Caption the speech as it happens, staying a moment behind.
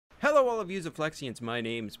Hello all of you Flexians, my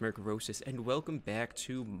name is Mercurosis, and welcome back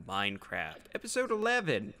to Minecraft, episode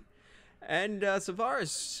 11. And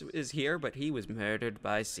Savaris is here, but he was murdered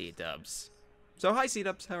by C-Dubs. So hi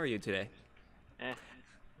C-Dubs, how are you today?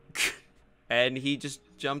 And he just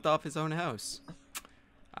jumped off his own house.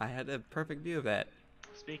 I had a perfect view of that.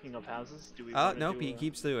 Speaking of houses, do we want to nope, he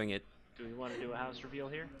keeps doing it. Do we want to do a house reveal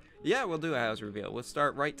here? Yeah, we'll do a house reveal. We'll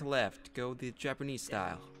start right to left. Go the Japanese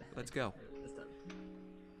style. Let's go.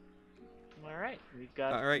 Alright, we've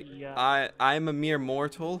got Alright, the, I'm a mere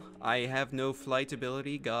mortal. I have no flight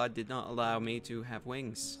ability. God did not allow me to have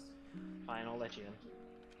wings. Fine, I'll let you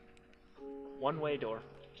in. One-way door.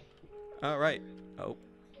 Alright. Oh.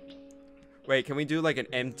 Wait, can we do like an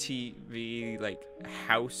MTV, like,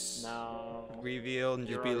 house reveal and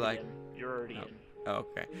just be like... You're already in. Oh,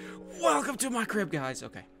 okay. Welcome to my crib, guys!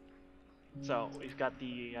 Okay. So, we've got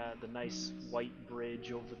the nice white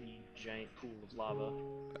bridge over the giant pool of lava.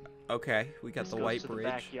 Okay, we got the white bridge.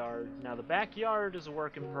 The backyard. Now, the backyard is a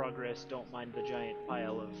work in progress. Don't mind the giant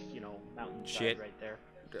pile of, you know, mountainside right there.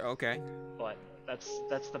 Okay. But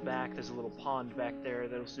that's the back. There's a little pond back there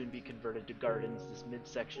that'll soon be converted to gardens. This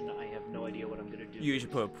midsection, I have no idea what I'm gonna do. You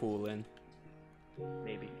should put a pool in.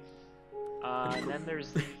 Maybe. And then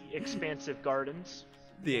there's the expansive gardens.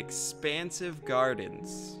 The expansive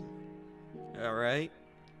gardens. Alright.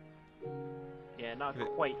 Yeah, not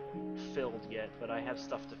quite filled yet, but I have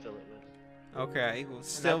stuff to fill it with. Okay, well,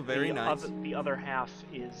 still very nice. The other half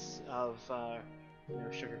is of, you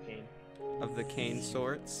know, sugarcane. Of the cane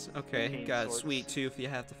sorts. Okay, got a sweet tooth you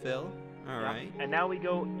have to fill. Alright. Yeah. And now we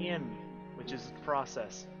go in, which is the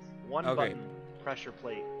process. One button, pressure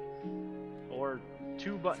plate. Or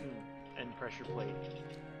 2 button and pressure plate.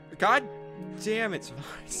 God damn it,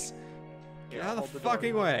 Savaris. Get out of the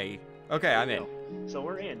fucking way. Okay, I'm in. So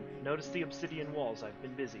we're in. Notice the obsidian walls. I've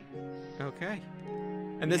been busy. Okay.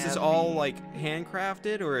 And this is all, like,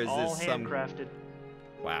 handcrafted, or is all this some... handcrafted.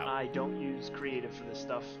 Wow. I don't use creative for this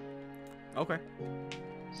stuff. Okay.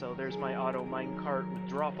 So there's my auto minecart with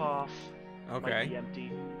drop-off. Okay. Might be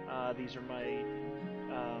empty. These are my,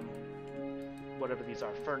 whatever these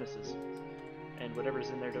are, furnaces. And whatever's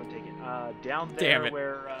in there, don't take it. Down there Damn it.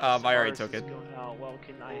 where I already took it. Well,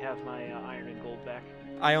 can I have my iron and gold back?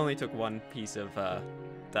 I only took one piece of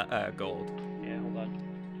gold. Yeah, hold on.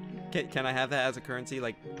 Can I have that as a currency,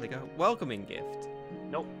 like a welcoming gift?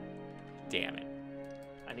 Nope. Damn it.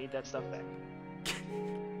 I need that stuff back.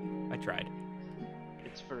 I tried.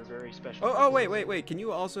 It's for very special. Oh, wait. Can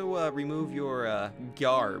you also remove your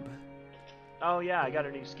garb? Oh yeah, I got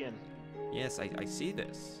a new skin. Yes, I see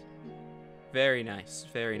this. Very nice,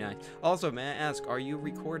 very nice. Also, may I ask, are you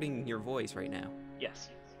recording your voice right now? Yes.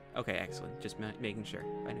 Okay, excellent. Just making sure.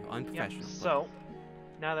 I know, unprofessional. Yep. So,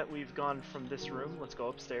 now that we've gone from this room, let's go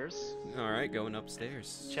upstairs. All right, going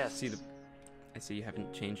upstairs. Chests. I see you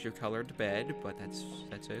haven't changed your color to bed, but that's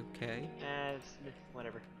okay.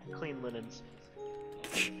 Whatever. Clean linens.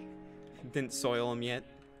 Didn't soil them yet.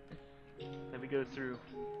 Then we go through.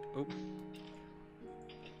 Oop.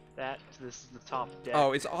 This is the top deck.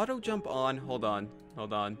 Oh, is auto jump on? Hold on.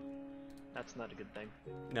 That's not a good thing.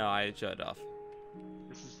 No, I shut it off.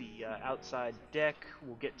 This is the outside deck.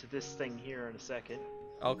 We'll get to this thing here in a second.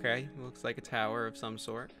 Okay, looks like a tower of some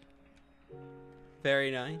sort.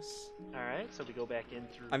 Very nice. Alright, so we go back in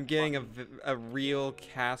through... I'm getting a real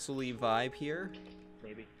castle-y vibe here.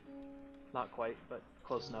 Maybe. Not quite, but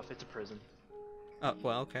close enough. It's a prison. Oh,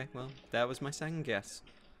 well, okay. Well, that was my second guess.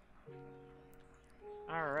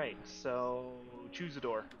 Alright, so choose a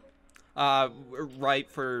door. Right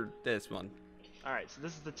for this one. Alright, so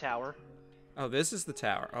this is the tower. Oh, this is the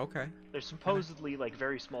tower. Okay. There's supposedly like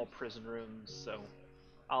very small prison rooms, so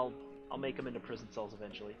I'll make them into prison cells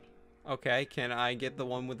eventually. Okay, can I get the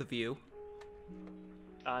one with the view?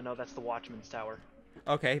 No, that's the Watchman's Tower.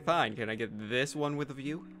 Okay, fine. Can I get this one with a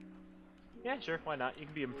view? Yeah, sure. Why not? You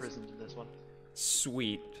can be imprisoned in this one.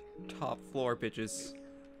 Sweet. Top floor, bitches.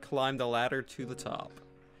 Climb the ladder to the top.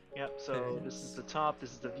 Yep, so this is the top,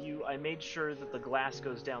 this is the view. I made sure that the glass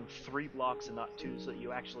goes down 3 blocks and not 2 so that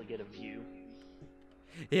you actually get a view.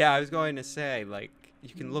 Yeah, I was going to say, like,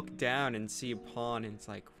 you can look down and see a pond and it's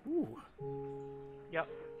like, whoo. Yep.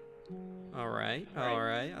 Alright,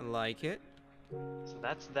 I like it. So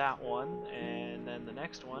that's that one, and then the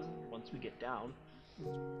next one, once we get down.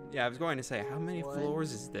 Yeah, I was going to say, how many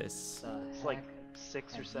floors is this? It's like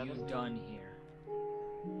 6 or 7. What have you done here?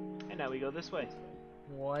 And now we go this way.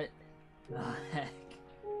 What the heck?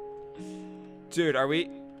 Dude, are we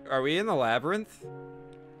in the labyrinth?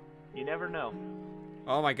 You never know.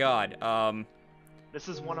 Oh my god. This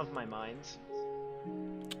is one of my mines.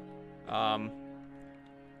 I've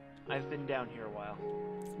been down here a while.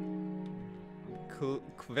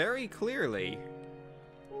 very clearly.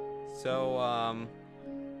 So,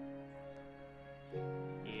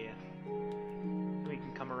 Yeah. We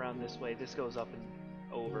can come around this way. This goes up and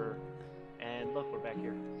over. And look, we're back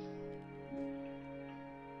here.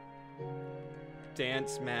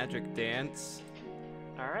 dance, magic, dance.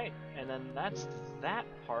 Alright, and then that's that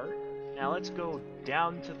part. Now let's go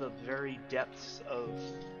down to the very depths of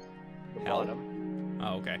the Hell. bottom.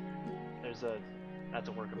 Oh, okay. That's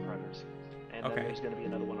a work in progress. And Okay. then there's going to be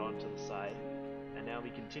another one on to the side. And now we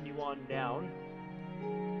continue on down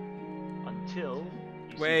until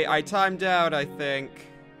you see Wait, I timed out, I think.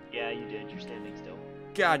 Yeah, you did. You're standing still.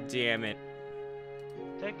 God damn it.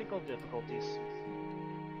 Technical difficulties.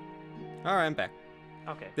 Alright, I'm back.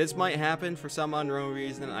 Okay. This might happen for some unknown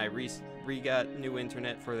reason. I got new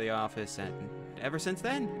internet for the office, and ever since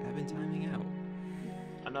then, I've been timing out.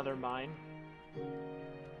 Another mine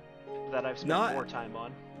that I've spent Not- more time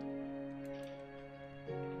on.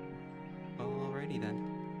 Alrighty then.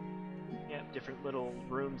 Yeah, different little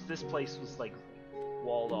rooms. This place was like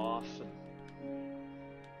walled off.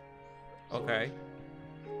 And Okay.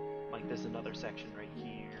 like there's another section right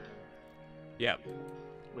here Yep.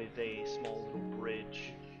 with a small little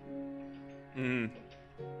bridge. Mm.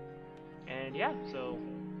 And yeah, so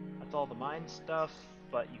that's all the mine stuff,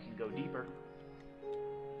 but you can go deeper.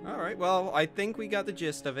 Alright, well, I think we got the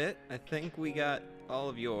gist of it. I think we got all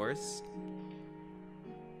of yours.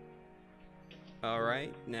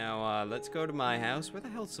 Alright, now let's go to my house. Where the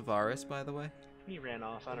hell's Savaris, by the way? He ran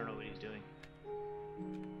off. I don't know what he's doing.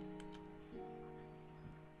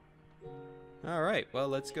 Alright, well,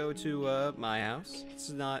 let's go to my house. It's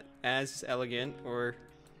not as elegant or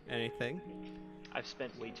anything. I've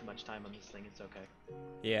spent way too much time on this thing. It's okay.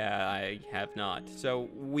 Yeah, I have not. So,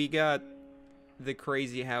 we got the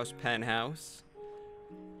crazy house penthouse.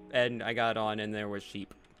 And I got on and there was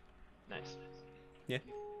sheep. Nice. Yeah.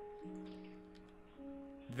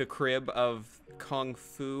 The crib of Kung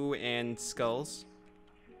Fu and skulls.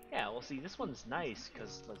 Yeah, well, see, this one's nice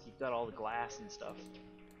because like you've got all the glass and stuff.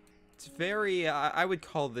 It's very, I would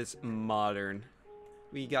call this modern.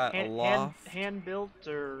 We got a loft. Hand built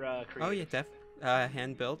or creative? Oh yeah,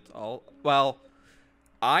 hand built. Well,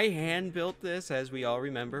 I hand built this, as we all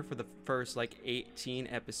remember, for the first like 18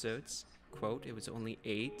 episodes. Quote, it was only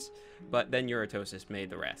 8, but then Euratosis made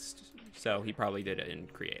the rest, so he probably did it in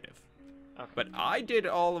creative. Okay. But I did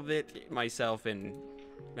all of it myself in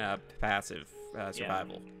passive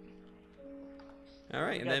survival. All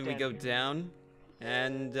right, We and got then we down go here. down,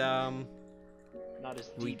 and Not as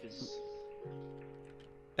we- deep as.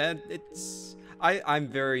 it's I'm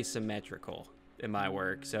very symmetrical in my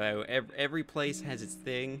work, so every place has its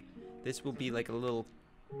thing. This will be like a little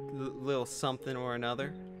something or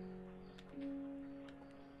another.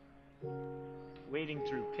 Wading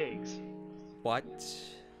through pigs. What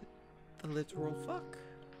the literal fuck?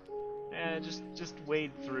 Just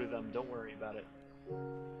wade through them. Don't worry about it.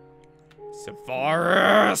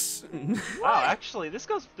 Savaris! Wow, actually, this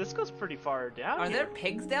goes pretty far down. Are here. there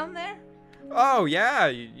pigs down there? Oh yeah,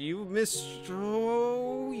 you missed.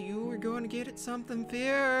 Oh, you were going to get at something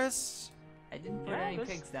fierce. I didn't put Yeah, any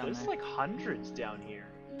pigs down there's there. like hundreds down here.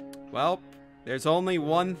 Well, there's only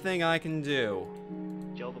one thing I can do.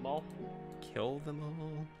 Kill them all. Kill them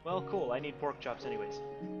all. Well, cool. I need pork chops anyways.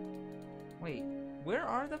 Wait, where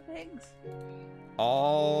are the pigs?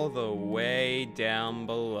 All the way down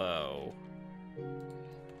below.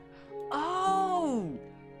 Oh!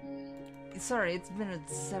 Sorry, it's been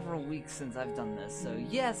several weeks since I've done this, so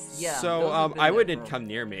yes, yeah. So, those have been I there wouldn't for- come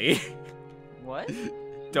near me. What?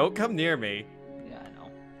 Don't come near me. Yeah, I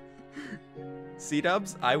know.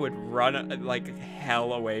 C-dubs, I would run like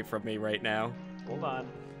hell away from me right now. Hold on.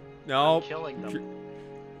 No. I'm killing them.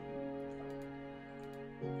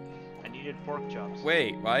 I needed pork chops.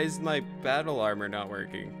 Wait, why is my battle armor not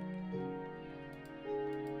working?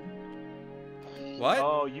 What?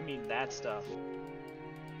 Oh, you mean that stuff?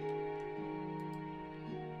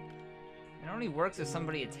 It only works if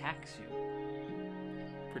somebody attacks you.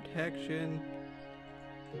 Protection.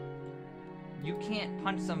 You can't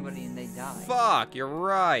punch somebody and they die. Fuck, you're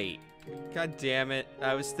right. God damn it.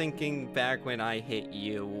 I was thinking back when I hit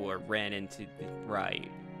you or ran into the right.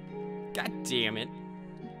 God damn it.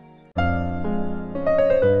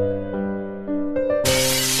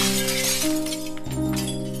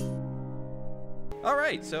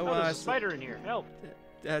 Alright, so, Oh, there's a spider in here. Help!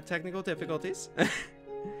 technical difficulties.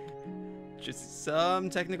 Just some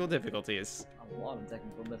technical difficulties. A lot of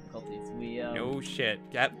technical difficulties. No shit.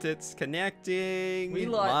 It's connecting. We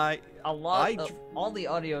all the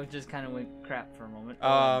audio just kind of went crap for a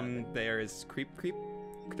moment. There's creep.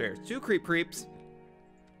 There's 2 creeps.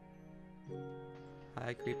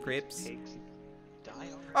 Hi, creeps. Pigs die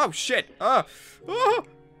already? Oh shit! Ah!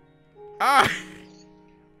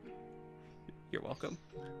 You're welcome.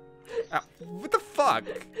 What the fuck?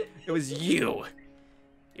 It was you.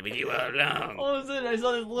 It was you all along. All of a sudden, I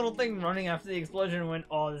saw this little thing running after the explosion and went,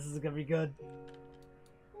 "Oh, this is gonna be good."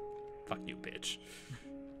 Fuck you, bitch.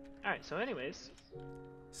 Alright, so anyways.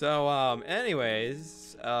 So,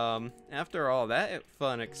 after all that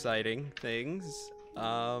fun, exciting things,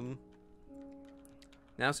 now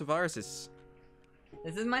Savaris is...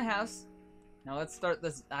 This is my house. Now let's start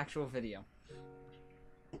this actual video.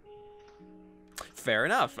 Fair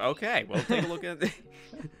enough. Okay, we'll take a look at the...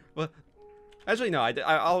 Well, actually, no,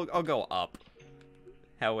 I'll go up.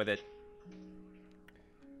 Hell with it.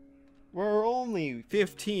 We're only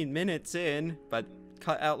 15 minutes in, but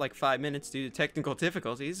cut out like 5 minutes due to technical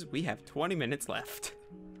difficulties. We have 20 minutes left.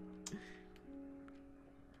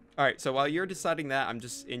 Alright, so while you're deciding that, I'm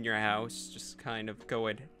just in your house, just kind of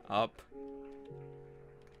going up.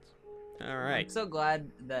 Alright. I'm so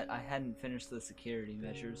glad that I hadn't finished the security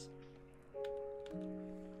measures.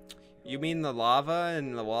 You mean the lava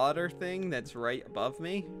and the water thing that's right above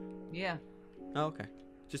me? Yeah. Oh, okay.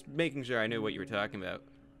 Just making sure I knew what you were talking about.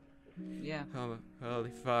 Yeah. Oh,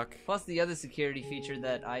 holy fuck. Plus the other security feature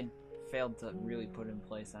that I failed to really put in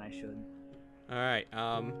place, and I should. Alright,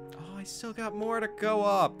 oh, I still got more to go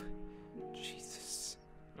up. Jesus.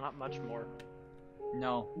 Not much more.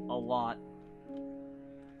 No, a lot.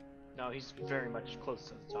 No, he's very much close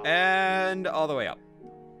to the top. And all the way up.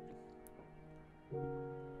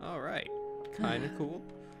 Alright. Kinda cool.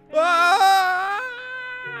 Ah!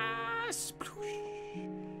 Sploosh.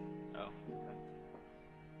 Oh.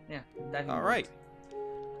 Yeah. That Alright.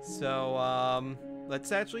 So,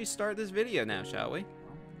 let's actually start this video now, shall we?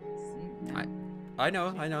 I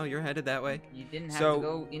know, you're headed that way. You didn't have So- to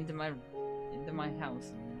go into my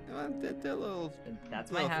house. That little...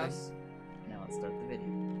 That's my little thing. house. Now let's start the video.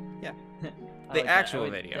 Yeah. I The like that. actual I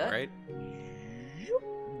like video, that. right?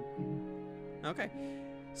 Okay.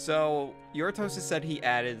 So, Yortosa said he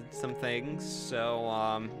added some things,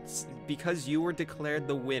 so, because you were declared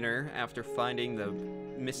the winner after finding the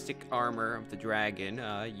mystic armor of the dragon,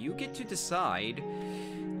 you get to decide,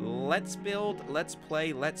 let's build, let's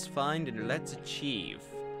play, let's find, and let's achieve.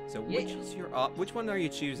 So, which Yeah. is your, which one are you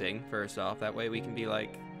choosing, first off? That way we can be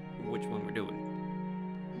like, which one we're doing.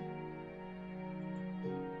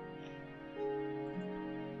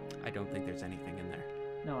 I don't think there's anything in there.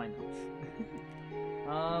 No, I know.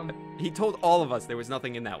 He told all of us there was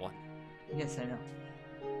nothing in that one. Yes, I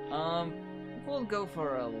know. We'll go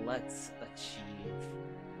for a let's achieve.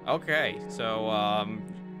 Okay, so,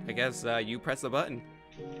 I guess, you press the button.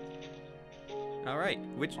 Alright,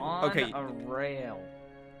 which, On okay, a rail.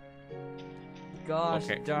 Gosh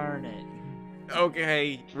Okay. darn it.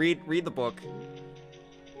 okay, read the book.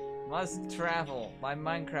 Must travel by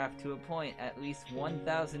Minecraft to a point at least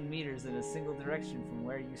 1,000 meters in a single direction from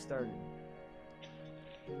where you started.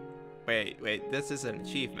 Wait, this is an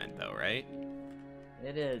achievement though, right?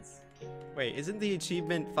 It is. Wait, isn't the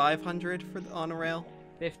achievement 500 for the, on a rail?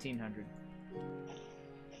 1,500.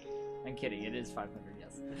 I'm kidding, it is 500,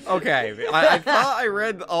 yes. Okay, I thought I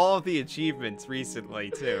read all of the achievements recently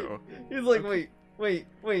too. He's like, wait.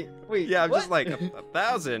 Yeah, I'm what? just like,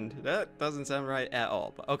 1,000? That doesn't sound right at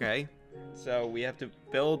all, but okay. So we have to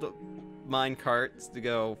build minecarts to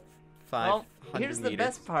go 500 Well, here's the meters.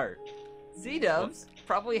 best part. C-Dubs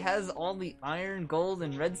probably has all the iron, gold,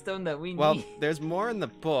 and redstone that we Well, need. there's more in the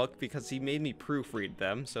book because he made me proofread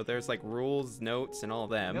them. So there's like rules, notes, and all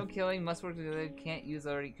them. No killing, must work together, can't use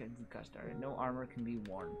already... Gosh darn it, no armor can be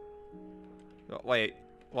worn. Wait,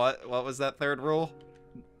 what was that third rule?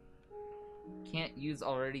 Can't use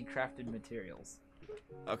already crafted materials.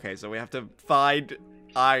 Okay, so we have to find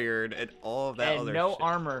iron and all of that And other no shit.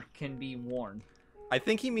 armor can be worn. I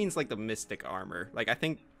think he means like the mystic armor. Like I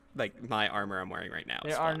think like my armor I'm wearing right now.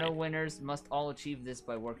 There is are fine. no winners, must all achieve this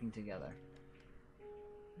by working together.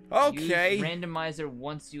 Okay. Use randomizer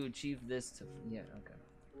once you achieve this to... Yeah, okay.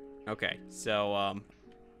 Okay, so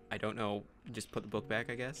I don't know. Just put the book back,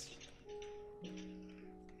 I guess.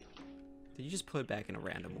 Did you just put it back in a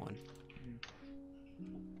random one?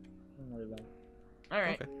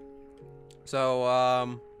 Alright. Okay. So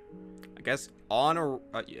I guess on a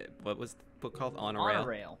yeah, what was the book called? On a On rail. a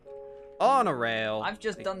rail. On a rail. I've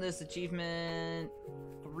just done this achievement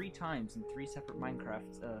 3 times in 3 separate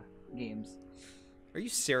Minecraft games. Are you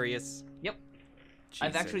serious? Yep.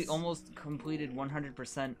 I've actually Jesus. almost completed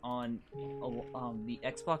 100% on the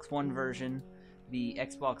Xbox One version, the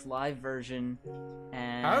Xbox Live version,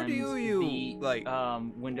 and How do you the like?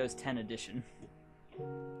 Windows 10 edition.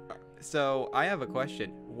 So I have a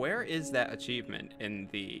question. Where is that achievement in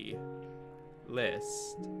the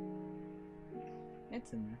list?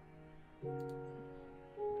 It's in there.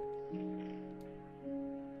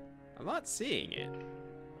 I'm not seeing it.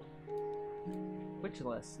 Which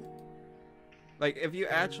list? Like, if you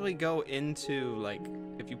actually go into, like,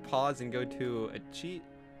 if you pause and go to achieve...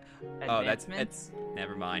 Oh, that's... Advancements?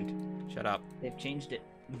 Never mind. Shut up. They've changed it.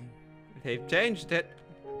 They've changed it.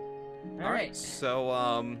 Alright.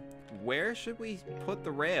 So, where should we put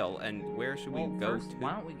the rail, and where should we go first, to?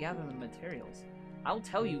 why don't we gather the materials? I'll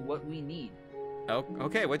tell you what we need. Oh,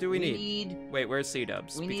 okay, what do we need? Wait, where's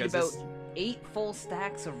C-dubs? We need about 8 full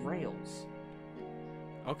stacks of rails.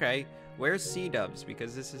 Okay, where's C-dubs?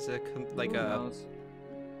 Because this is Who knows?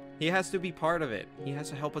 He has to be part of it. He has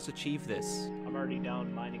to help us achieve this. I'm already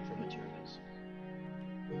down mining for materials.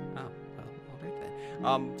 Oh, well, alright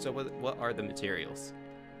then. So what are the materials?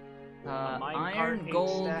 Iron,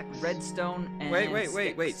 gold, stacks. redstone, and Wait.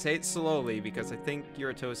 sticks. Say it slowly, because I think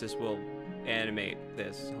Uratosis will animate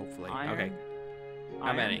this, hopefully. Iron, okay. How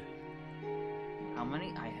iron. many? How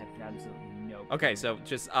many? I have absolutely no clue. Okay, so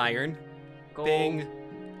just iron. Gold. Bing.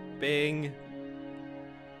 Bing.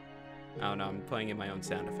 Oh no, I'm playing in my own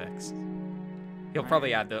sound effects. He'll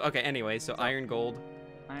probably add the... Okay, anyway, so iron, gold.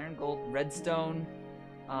 Iron, gold, redstone.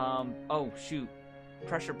 Oh, shoot.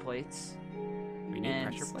 Pressure plates. We need and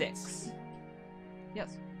pressure plates. sticks.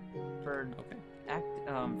 Yes. For Okay.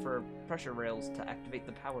 for pressure rails to activate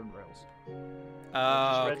the powered rails.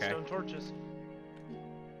 Just Okay. redstone torches.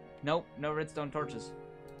 Nope, no redstone torches.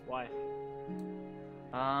 Why?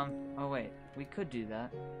 Oh wait, we could do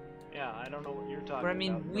that. Yeah, I don't know what you're talking about. But I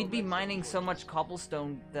mean, No we'd be redstone mining so torches. much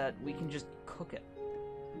cobblestone that we can just cook it.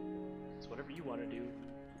 It's whatever you want to do.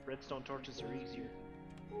 Redstone torches are easier.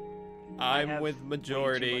 I'm have with way too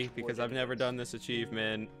majority much because wood I've never anyways. done this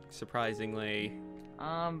achievement, surprisingly.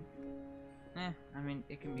 I mean,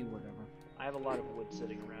 it can be whatever. I have a lot of wood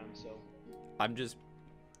sitting around, so I'm just...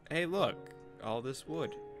 Hey, look. All this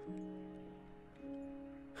wood.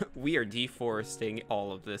 We are deforesting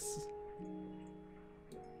all of this.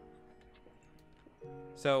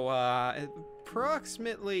 So,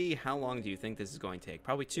 approximately how long do you think this is going to take?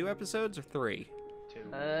 Probably 2 episodes or 3? 2.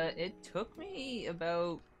 It took me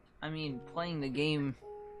about, I mean, playing the game,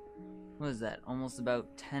 what is that, almost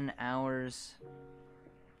about 10 hours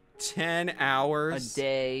 10 hours? a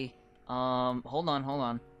day. Hold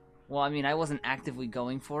on. Well, I mean, I wasn't actively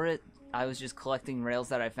going for it. I was just collecting rails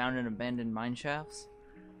that I found in abandoned mine shafts.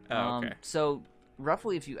 Oh, okay. So,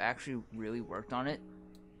 roughly, if you actually really worked on it,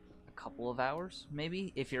 a couple of hours,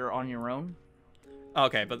 maybe, if you're on your own.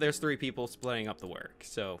 Okay, but there's 3 people splitting up the work,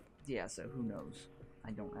 so... Yeah, so who knows?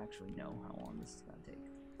 I don't actually know how long this is gonna take.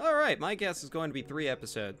 Alright, my guess is going to be 3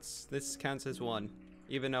 episodes. This counts as 1.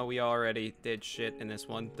 Even though we already did shit in this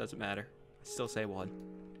one, doesn't matter. I still say 1.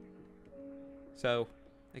 So,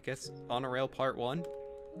 I guess on a rail part 1?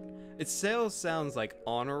 It still sounds like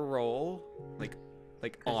on a roll, like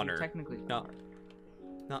 'Cause honor. you technically not are.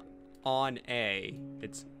 not on a.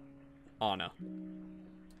 It's Anna.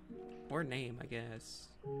 Or name, I guess.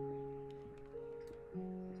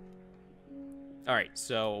 Alright,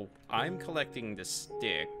 so I'm collecting the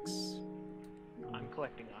sticks. I'm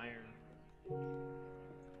collecting iron.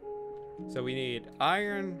 So we need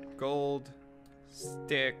iron, gold,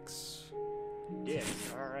 sticks.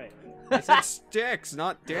 Dicks. All right. I said sticks,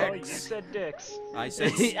 not Oh, you dicks. said dicks. I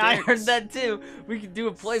said sticks. I heard that too. We could do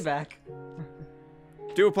a playback. Oh,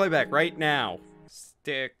 Do a playback right now.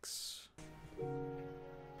 Sticks.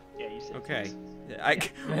 Yeah, you said Okay. dicks.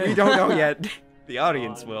 We don't know yet. The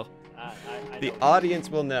audience will. I The know. audience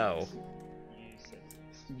will know. You said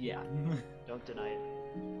dicks. Yeah. Don't deny it.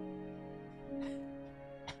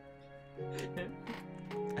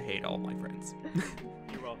 I hate all my friends.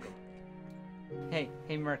 You're welcome. Hey,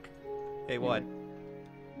 Merc, Hey, what?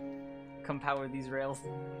 come power these rails.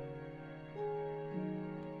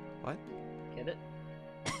 What? Get it?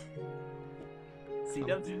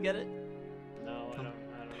 C-dubs, you get it? No, I don't know.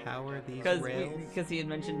 Power these Because rails? he had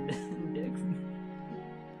mentioned dicks.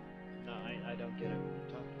 No, I don't get it. What you're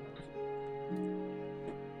talking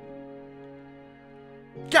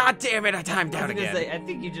about. God damn it! I timed I out was gonna again. say, I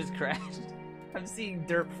think you just crashed. I'm seeing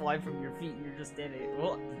dirt fly from your feet and you're just standing.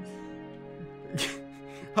 Well,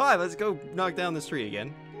 Hi, let's go knock down this tree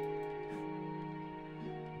again.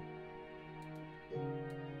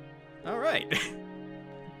 Alright.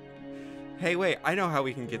 Hey, wait, I know how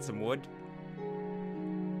we can get some wood.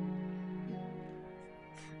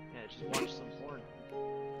 Yeah, just watch some porn.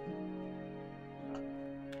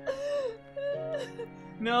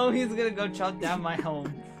 no, he's gonna go chop down my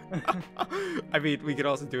home. I mean, we could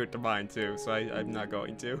also do it to mine too, so I'm not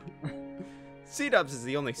going to. C-Dubs is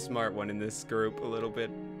the only smart one in this group, a little bit.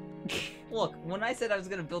 Look, when I said I was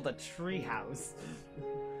gonna build a tree house.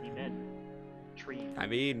 He meant tree. I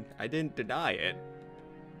mean, I didn't deny it.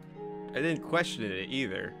 I didn't question it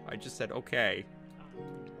either. I just said, okay.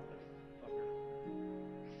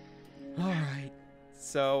 Alright.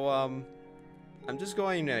 So, I'm just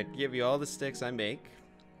going to give you all the sticks I make.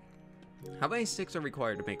 How many sticks are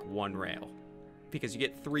required to make one rail? Because you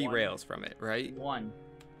get 3 rails from it, right? One.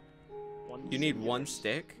 You need 1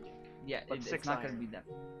 stick? Yeah, But it's not gonna be that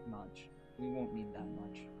much. We won't need that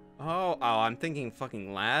much. Oh, I'm thinking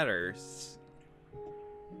fucking ladders.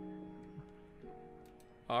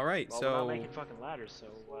 Alright, Well, so... we're not making fucking ladders, so,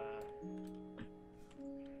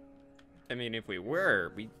 I mean, if we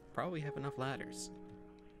were, we'd probably have enough ladders.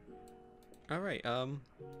 Alright, Do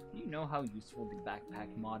you know how useful the backpack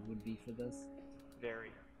mod would be for this?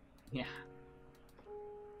 very. Yeah.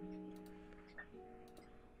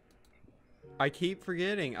 I keep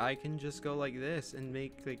forgetting I can just go like this and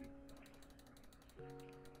make, like...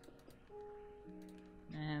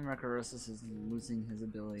 And Rekarosis is losing his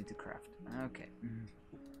ability to craft. Okay.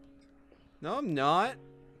 No, I'm not.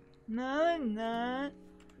 No, I'm not.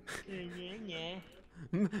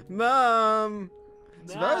 Mom!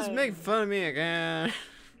 Suppose make fun of me again.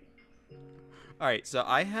 Alright, so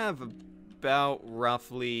I have about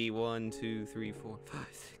roughly 1, 2, 3, 4, 5,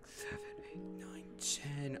 6, 7, 8, 9,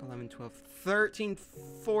 10, 11, 12, 13,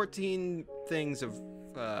 14 things of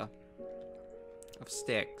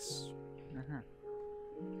sticks. Uh-huh.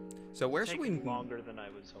 So where should we... longer than I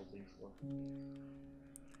was hoping for.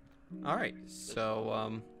 Alright,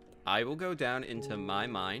 so I will go down into my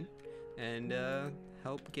mine and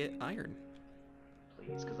help get iron.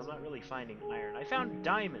 Please, because I'm not really finding iron. I found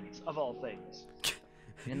diamonds, of all things.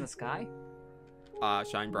 In the sky?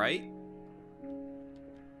 Shine bright.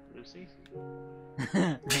 Lucy?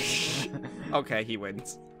 Okay, he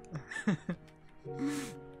wins.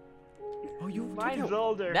 Oh, you Mine's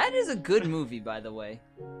older. That is a good movie, by the way.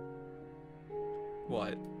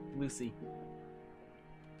 What? Lucy.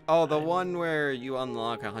 Oh, the one where you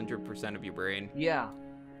unlock 100% of your brain. Yeah.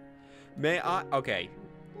 May I? Okay.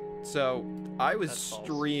 So, I was That's false,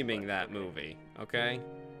 streaming but that okay. movie, okay?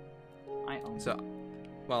 I own it. So,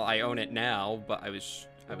 well, I own it now, but I was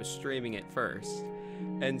streaming it first.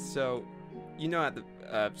 And so, you know, at the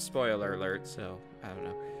spoiler alert, so I don't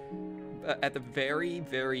know. At the very,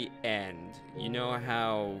 very end, you know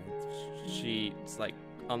how she's like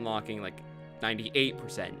unlocking like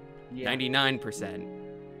 98%, Yeah. 99%.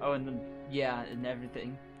 Oh, and then, yeah, and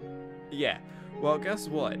everything. Yeah. Well, guess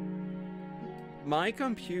what? My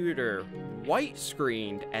computer white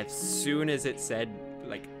screened as soon as it said,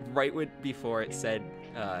 like, right before it said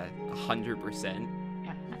 100%.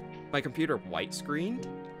 My computer white screened.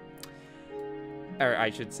 Or I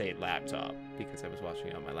should say laptop, because I was watching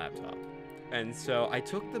it on my laptop. And so I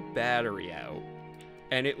took the battery out,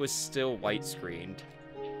 and it was still white screened.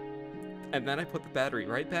 And then I put the battery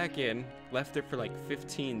right back in, left it for like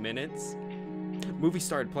 15 minutes. Movie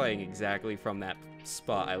started playing exactly from that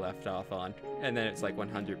spot I left off on, and then it's like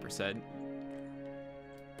 100%.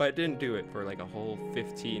 But it didn't do it for like a whole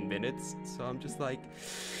 15 minutes, so I'm just like,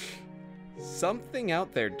 something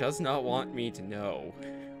out there does not want me to know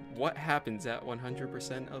what happens at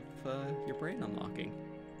 100% of your brain unlocking.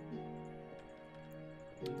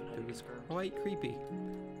 It was quite creepy.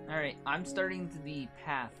 Alright, I'm starting to the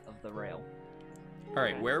path of the rail.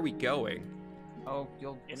 Alright, Okay. where are we going? Oh,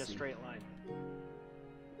 you'll In a see. straight line.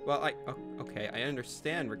 Well, okay, I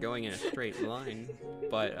understand we're going in a straight line,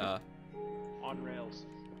 but, On rails.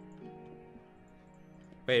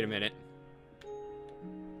 wait a minute.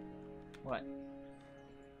 What?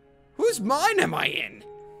 Whose mine am I in?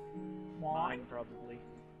 Mine, probably.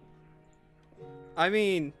 I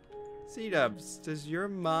mean, C-Dubs, does your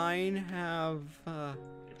mine have,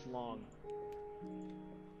 It's long.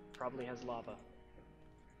 Probably has lava.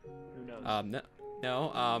 Who knows?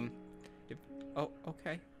 no, oh,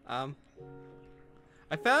 okay,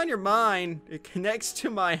 I found your mine. It connects to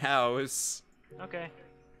my house. Okay.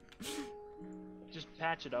 Just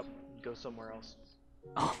patch it up and go somewhere else.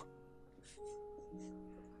 Oh.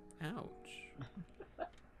 Ouch.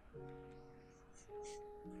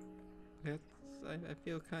 I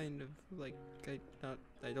feel kind of like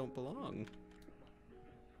I don't belong.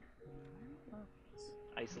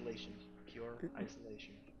 Isolation. Pure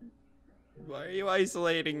isolation. Why are you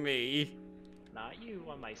isolating me? Not you,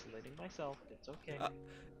 I'm isolating myself. It's okay.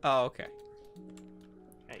 Oh, okay.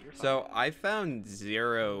 Yeah, you're fine. So I found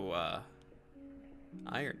 0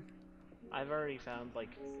 iron. I've already found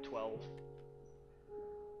like 12.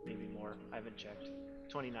 maybe more. I haven't checked.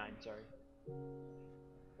 29, sorry.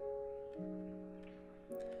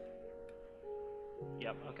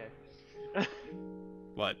 Yep, okay.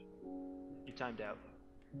 What? You timed out.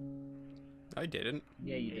 I didn't.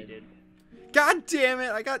 Yeah, you Yeah, did. God damn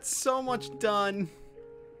it! I got so much done.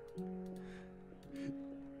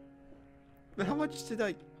 How much did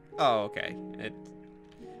I... Oh, okay.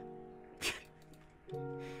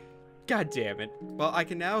 God damn it. Well, I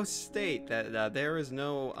can now state that there is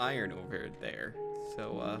no iron over there.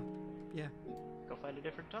 So, yeah. Go find a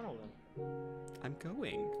different tunnel then. I'm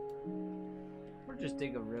going. Or just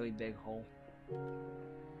dig a really big hole.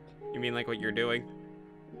 You mean like what you're doing?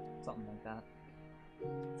 Something like that.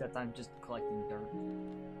 Except I'm just collecting dirt.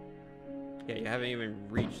 Yeah, you haven't even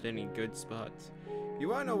reached any good spots. You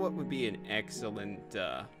wanna know what would be an excellent,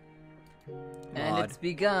 And mod? it's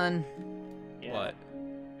begun. Yeah. What?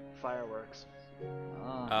 Fireworks.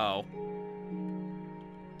 Oh.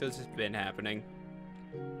 This has been happening.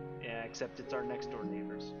 Yeah, except it's our next door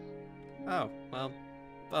neighbors. Oh, well,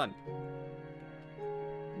 fun.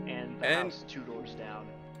 And the house 2 doors down.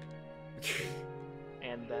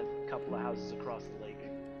 And then a couple of houses across the lake.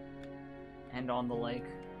 And on the lake.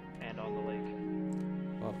 And on the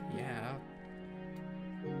lake. Well, yeah.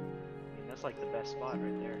 I mean, that's like the best spot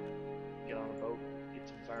right there. Get on a boat, get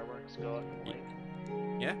some fireworks, go out on the lake.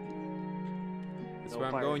 Yeah. That's No where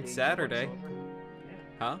I'm fire going danger Saturday. whatsoever. Yeah,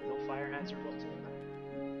 Huh? no fire hazard whatsoever.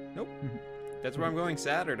 Nope. That's where I'm going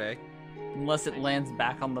Saturday. Unless it lands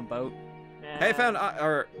back on the boat. Hey, I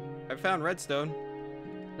Nah, found redstone.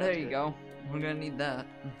 There That's you good. go. We're gonna need that.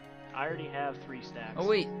 I already have 3 stacks. Oh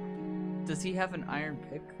wait, does he have an iron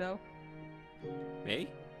pick though? Me?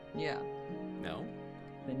 Yeah. No.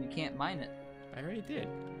 Then you can't mine it. I already did.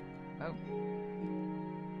 Oh.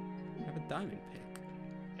 I have a diamond pick.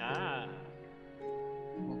 Ah.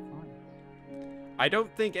 Well, fine. I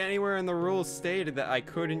don't think anywhere in the rules stated that I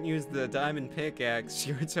couldn't use the diamond pickaxe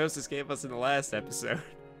Shiratosis gave us in the last episode.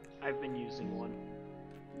 I've been using one.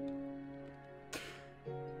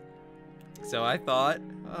 So I thought,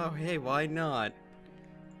 oh hey, why not?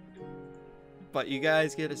 But you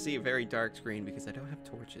guys get to see a very dark screen because I don't have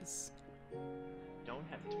torches. Don't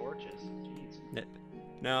have torches. Jeez.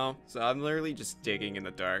 No, so I'm literally just digging in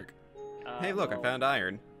the dark. Hey look, I well, found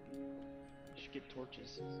iron. You should get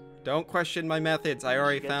torches. Don't question my methods, I You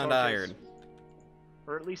already should get found torches. iron.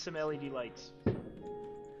 Or at least some LED lights.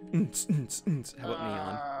 How about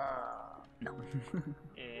neon? No.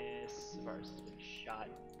 Yes, Savars has been shot.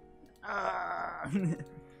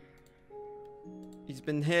 He's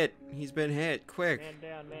been hit. He's been hit. Quick.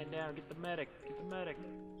 Man down, get the medic, get the medic.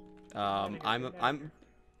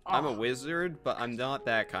 I'm a wizard, but I'm not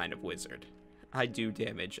that kind of wizard. I do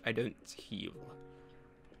damage. I don't heal.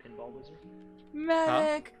 Pinball wizard.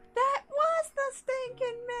 Medic! That was the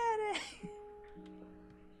stinking medic!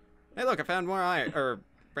 Hey, look, I found more iron or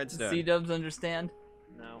redstone. C-dubs understand?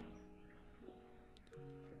 No.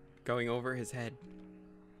 Going over his head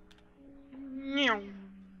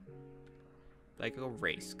like a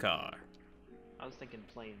race car. I was thinking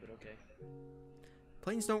plane, but okay.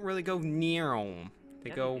 Planes don't really go near 'em. They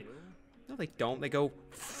Yeah, go. do. No, they don't. They go.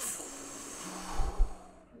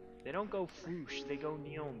 They don't go foosh, they go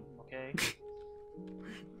neon, okay?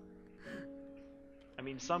 I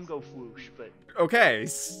mean, some go floosh, but Okay.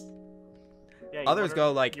 yeah. Others wanna,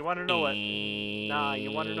 go like. You want to know what? Nah,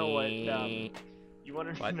 you want to know what? You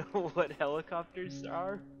want to What? know what helicopters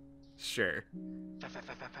are? Sure.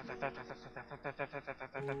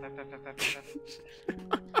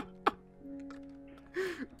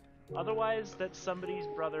 Otherwise, that's somebody's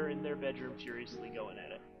brother in their bedroom furiously going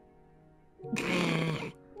at it.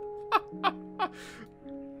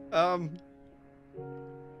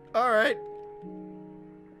 All right.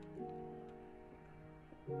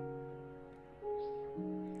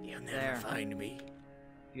 You'll never There. find me.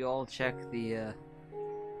 You all check the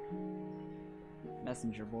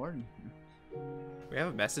messenger board. We have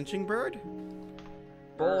a messaging bird?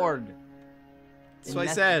 Board. That's what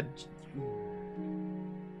I said.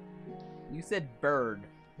 You said bird.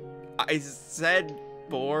 I said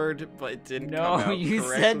board, but it didn't come No, out you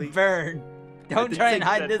correctly. said bird. Don't did try say and you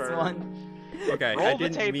hide said this bird. one. Okay, Roll I the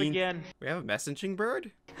didn't tape mean. again. We have a messaging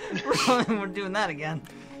bird? We're doing that again.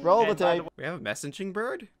 Roll the tape. We have a messaging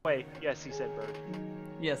bird? Wait, yes, he said bird.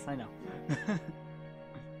 Yes, I know.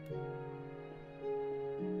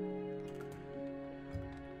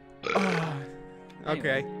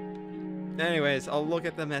 Okay. Anyways, I'll look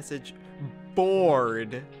at the message.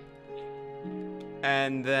 Bored.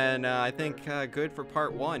 And then I think good for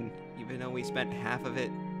part 1, even though we spent half of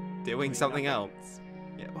it doing something else.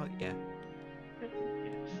 Yeah, well, yeah.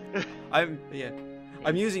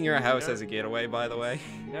 I'm using your house as a getaway, by the way.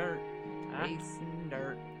 Dirt. Huh? Chasing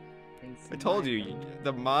dirt. I told you,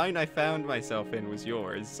 the mine I found myself in was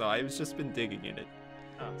yours, so I've just been digging in it.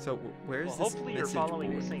 Oh. So where's Well, this hopefully you're message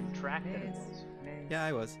following board? the same track that it was. Yeah,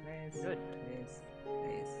 I was. Good.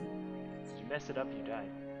 If you mess it up, you die.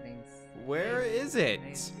 Where is it?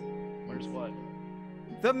 Where's what?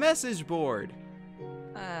 The message board.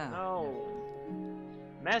 No.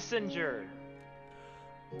 Messenger.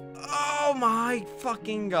 Oh my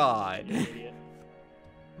fucking god. Idiot.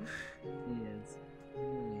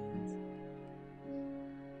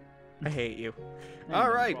 I hate you.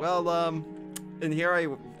 Alright, well, and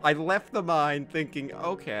here I left the mine thinking,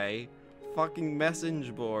 okay, fucking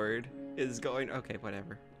message board is going, okay,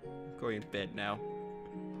 whatever. I'm going to bed now.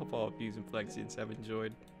 Hope all of you and Flexians have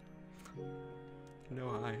enjoyed.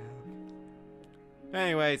 No, I have.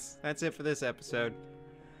 Anyways, that's it for this episode.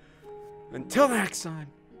 Until next time.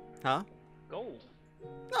 Huh? Gold.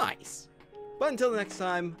 Nice. But until next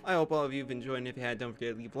time, I hope all of you have enjoyed, and if you had, don't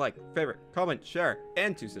forget to leave a like, favorite, comment, share,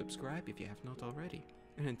 and to subscribe if you have not already.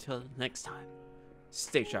 And until next time,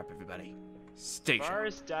 stay sharp, everybody. Stay sharp.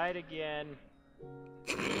 Mars died again.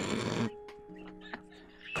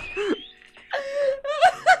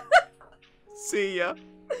 See ya.